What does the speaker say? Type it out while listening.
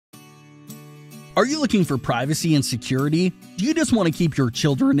Are you looking for privacy and security? Do you just want to keep your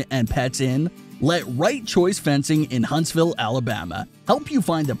children and pets in? Let Right Choice Fencing in Huntsville, Alabama help you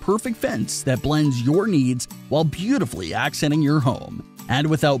find the perfect fence that blends your needs while beautifully accenting your home, and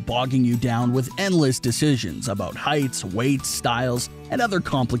without bogging you down with endless decisions about heights, weights, styles, and other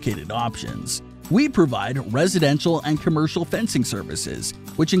complicated options. We provide residential and commercial fencing services,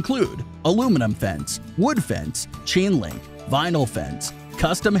 which include aluminum fence, wood fence, chain link, vinyl fence,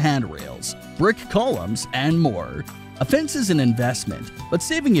 custom handrails, brick columns, and more. A fence is an investment, but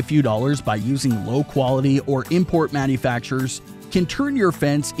saving a few dollars by using low-quality or import manufacturers can turn your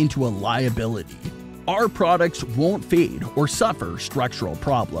fence into a liability. Our products won't fade or suffer structural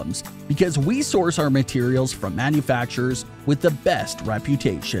problems because we source our materials from manufacturers with the best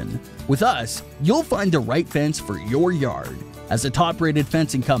reputation. With us, you'll find the right fence for your yard. As a top-rated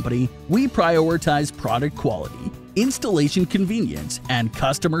fencing company, we prioritize product quality, installation convenience, and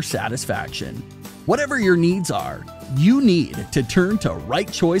customer satisfaction. Whatever your needs are, you need to turn to Right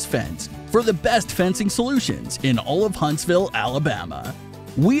Choice Fence for the best fencing solutions in all of Huntsville, Alabama.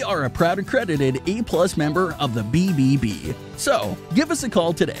 We are a proud accredited A+ member of the BBB, so give us a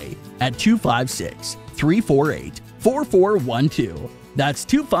call today at 256-348-4412. That's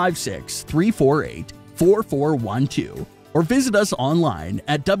 256-348-4412. Or visit us online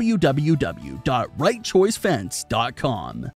at www.rightchoicefence.com.